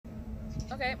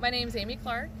Okay, my name is Amy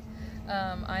Clark.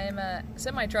 I am a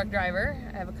semi-truck driver.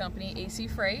 I have a company, AC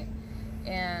Freight,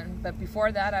 but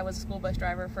before that I was a school bus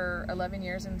driver for 11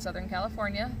 years in Southern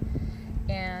California.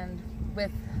 And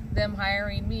with them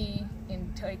hiring me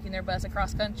and taking their bus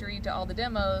across country to all the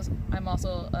demos, I'm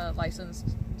also a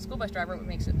licensed school bus driver, which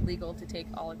makes it legal to take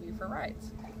all of you for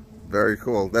rides. Very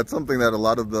cool. That's something that a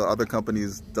lot of the other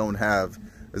companies don't have,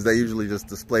 is they usually just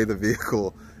display the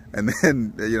vehicle and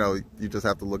then, you know, you just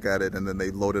have to look at it and then they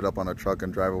load it up on a truck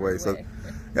and drive away. So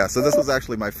yeah, so this was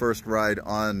actually my first ride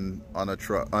on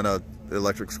a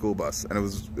electric school bus, and it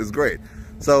was great.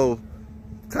 So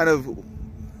kind of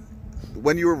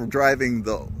when you were driving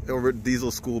the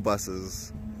diesel school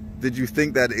buses, did you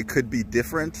think that it could be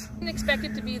different? I didn't expect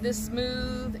it to be this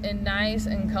smooth and nice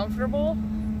and comfortable.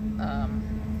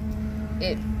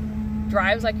 It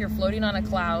drives like you're floating on a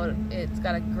cloud. It's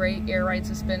got a great air ride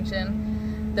suspension.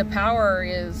 The power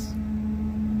is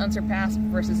unsurpassed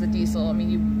versus a diesel. I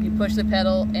mean, you push the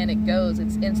pedal and it goes.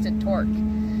 It's instant torque.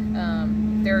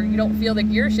 You don't feel the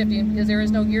gear shifting because there is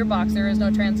no gearbox, there is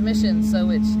no transmission,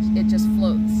 so it just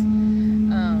floats.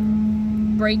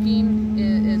 Braking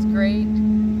is great.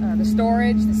 The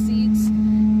storage, the seats,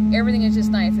 everything is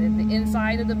just nice. The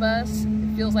inside of the bus,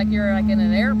 it feels like you're like in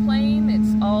an airplane.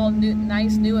 It's all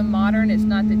nice, new and modern. It's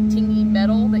not the tingy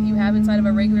metal that you have inside of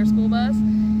a regular school bus.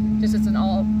 Just it's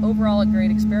overall a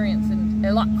great experience and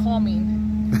a lot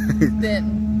calming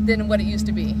than what it used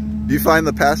to be. Do you find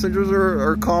the passengers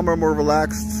are calmer, more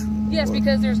relaxed? Yes,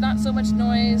 because there's not so much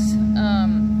noise. You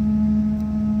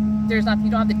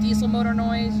don't have the diesel motor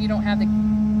noise. You don't have the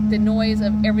noise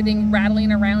of everything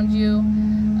rattling around you.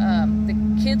 The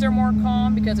kids are more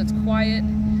calm because it's quiet.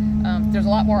 There's a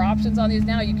lot more options on these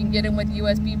now. You can get them with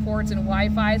USB ports and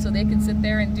Wi-Fi, so they can sit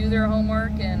there and do their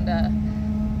homework, and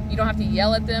you don't have to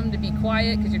yell at them to be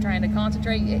quiet because you're trying to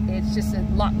concentrate. It's just a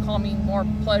lot calming, more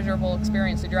pleasurable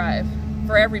experience to drive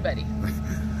for everybody.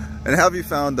 And how have you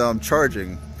found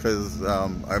charging? Because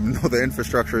I know the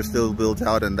infrastructure is still built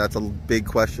out, and that's a big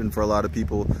question for a lot of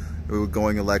people who are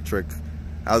going electric.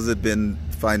 How's it been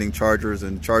finding chargers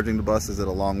and charging the bus? Is it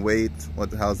a long wait?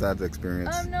 How's that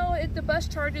experience? No, the bus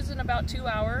charges in about 2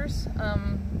 hours.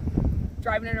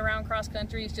 Driving it around cross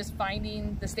country is just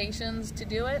finding the stations to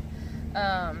do it.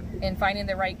 And finding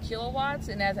the right kilowatts,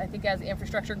 and I think as the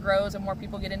infrastructure grows and more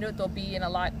people get into it, they'll be in a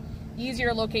lot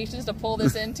easier locations to pull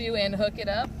this into and hook it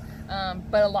up.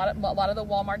 But a lot of the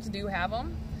Walmarts do have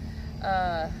them.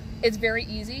 It's very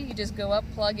easy. You just go up,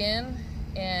 plug in,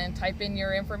 and type in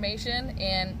your information,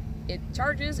 and it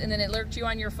charges, and then it alerts you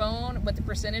on your phone what the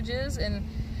percentage is, and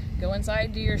go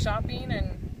inside, do your shopping,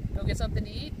 and go get something to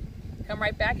eat. Come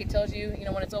right back. It tells you,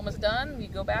 when it's almost done. You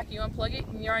go back, you unplug it,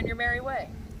 and you're on your merry way.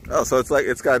 Oh, so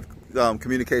it's got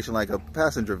communication like a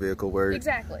passenger vehicle where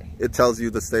exactly it tells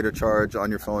you the state of charge on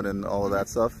your phone and all of that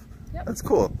stuff. Yep. That's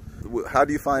cool. How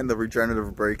do you find the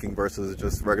regenerative braking versus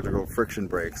just regular friction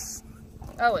brakes?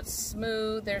 Oh, it's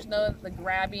smooth. There's no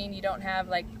grabbing. You don't have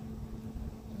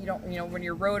when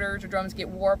your rotors or drums get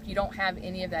warped, you don't have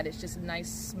any of that. It's just a nice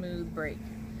smooth brake.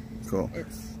 Cool.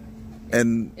 It's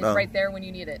right there when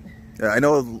you need it. Yeah, I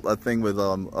know a thing with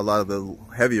a lot of the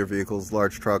heavier vehicles,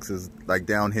 large trucks, is like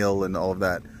downhill and all of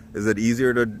that. Is it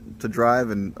easier to drive,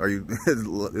 and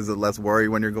is it less worry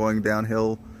when you're going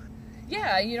downhill?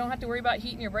 Yeah, you don't have to worry about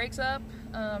heating your brakes up.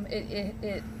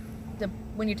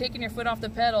 When you're taking your foot off the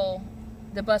pedal,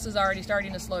 the bus is already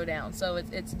starting to slow down, so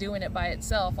it's doing it by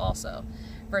itself also.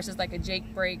 Versus like a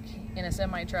Jake brake in a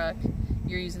semi truck,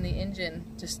 you're using the engine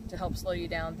just to help slow you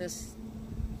down.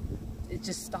 It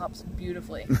just stops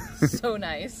beautifully. So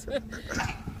nice.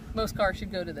 Most cars should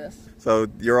go to this. So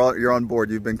you're on board.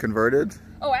 You've been converted?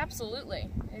 Oh, absolutely.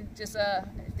 It just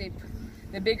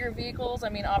the bigger vehicles. I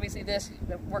mean, obviously,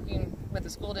 working with the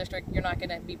school district, you're not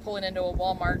going to be pulling into a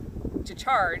Walmart to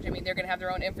charge. I mean, they're going to have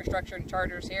their own infrastructure and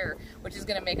chargers here, which is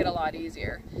going to make it a lot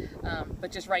easier.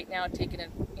 But just right now, taking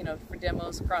it, for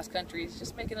demos across country is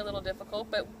just making it a little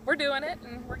difficult. But we're doing it,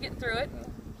 and we're getting through it.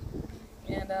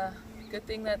 And good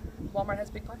thing that Walmart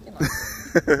has big parking lots.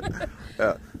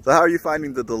 Yeah. So how are you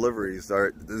finding the deliveries?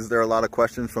 Is there a lot of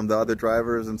questions from the other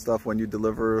drivers and stuff when you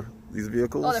deliver these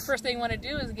vehicles? Oh, the first thing you want to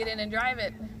do is get in and drive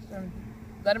it.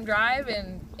 Let them drive,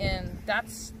 and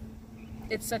that's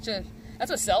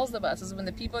what sells the bus, is when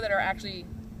the people that are actually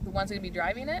the ones going to be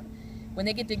driving it, when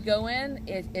they get to go in,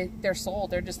 they're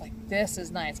sold. They're just like, this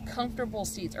is nice. Comfortable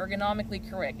seats, ergonomically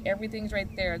correct. Everything's right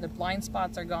there. The blind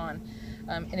spots are gone.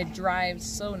 And it drives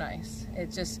so nice.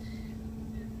 It's just,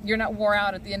 you're not wore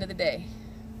out at the end of the day.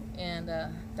 And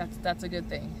that's a good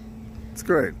thing. It's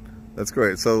great. That's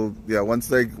great. So yeah, once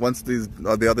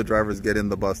the other drivers get in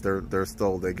the bus, they're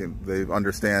stoked. They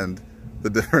understand the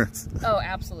difference. Oh,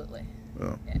 absolutely.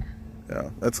 Oh. Yeah. Yeah,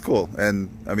 that's cool. And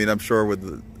I mean, I'm sure with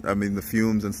the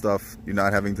fumes and stuff, you're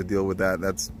not having to deal with that.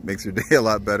 That makes your day a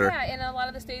lot better. Yeah, and a lot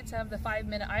of the states have the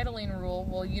 5-minute idling rule.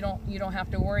 Well, you don't have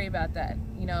to worry about that.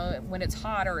 You know, when it's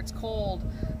hot or it's cold,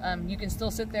 you can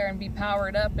still sit there and be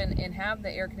powered up and have the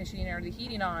air conditioning or the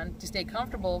heating on to stay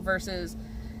comfortable, versus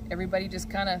everybody just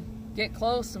kind of get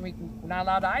close and we're not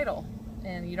allowed to idle.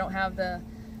 And you don't have the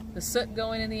soot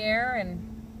going in the air, and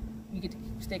you get to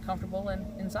stay comfortable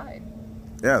inside.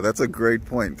 Yeah, that's a great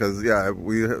point, because yeah,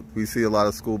 we see a lot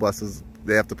of school buses.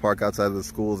 They have to park outside of the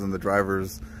schools, and the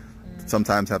drivers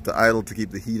sometimes have to idle to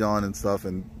keep the heat on and stuff.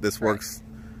 And this works.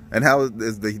 And how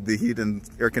is the heat and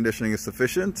air conditioning is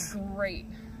sufficient? Great,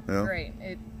 yeah. Great.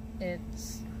 It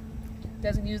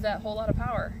doesn't use that whole lot of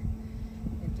power.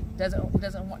 It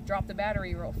doesn't drop the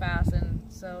battery real fast, and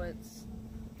so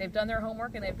they've done their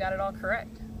homework and they've got it all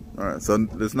correct. All right, so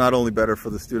it's not only better for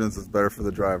the students, it's better for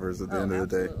the drivers at the end of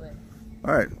the day.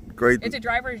 All right, great. It's a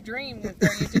driver's dream if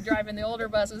they're used to driving the older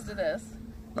buses to this.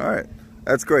 All right,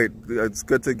 that's great. It's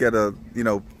good to get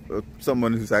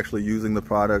someone who's actually using the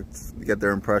product, get their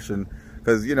impression,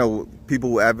 because people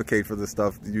who advocate for this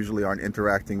stuff usually aren't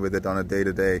interacting with it on a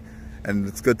day-to-day, and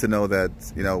it's good to know that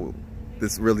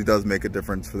this really does make a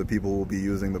difference for the people who will be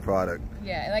using the product.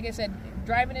 Yeah, and like I said,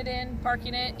 driving it in,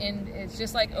 parking it, and it's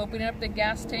just like opening up the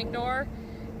gas tank door.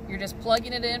 You're just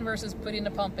plugging it in versus putting the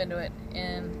pump into it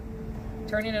and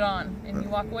turning it on, and you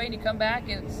walk away and you come back.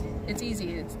 It's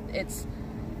easy. It's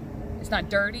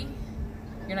not dirty.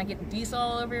 You're not getting diesel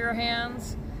all over your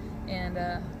hands, and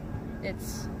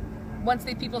once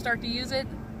people start to use it,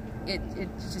 it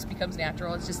just becomes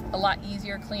natural. It's just a lot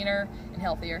easier, cleaner, and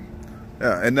healthier.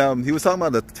 Yeah, and he was talking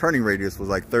about the turning radius was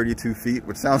like 32 feet,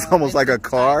 which sounds almost like a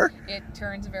car. It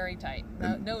turns very tight.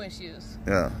 No issues.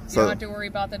 Yeah. You don't have to worry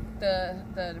about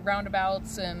the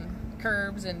roundabouts and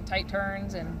curbs and tight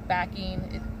turns and backing.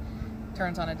 It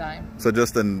turns on a dime. So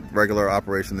just in regular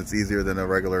operation, it's easier than a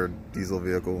regular diesel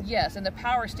vehicle? Yes, and the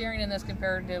power steering in this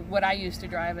compared to what I used to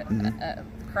drive at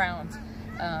Crowns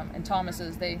and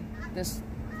Thomas's, the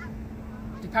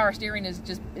power steering is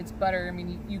just, it's butter. I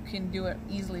mean, you can do it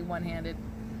easily one-handed.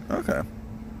 Okay.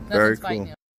 Very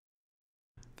cool.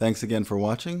 Thanks again for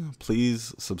watching.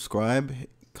 Please subscribe,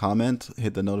 comment,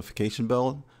 hit the notification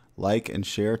bell, like and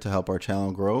share to help our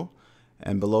channel grow.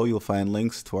 And below you'll find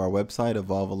links to our website,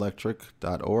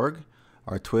 Evolv-Electric.org,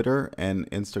 our Twitter and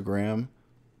Instagram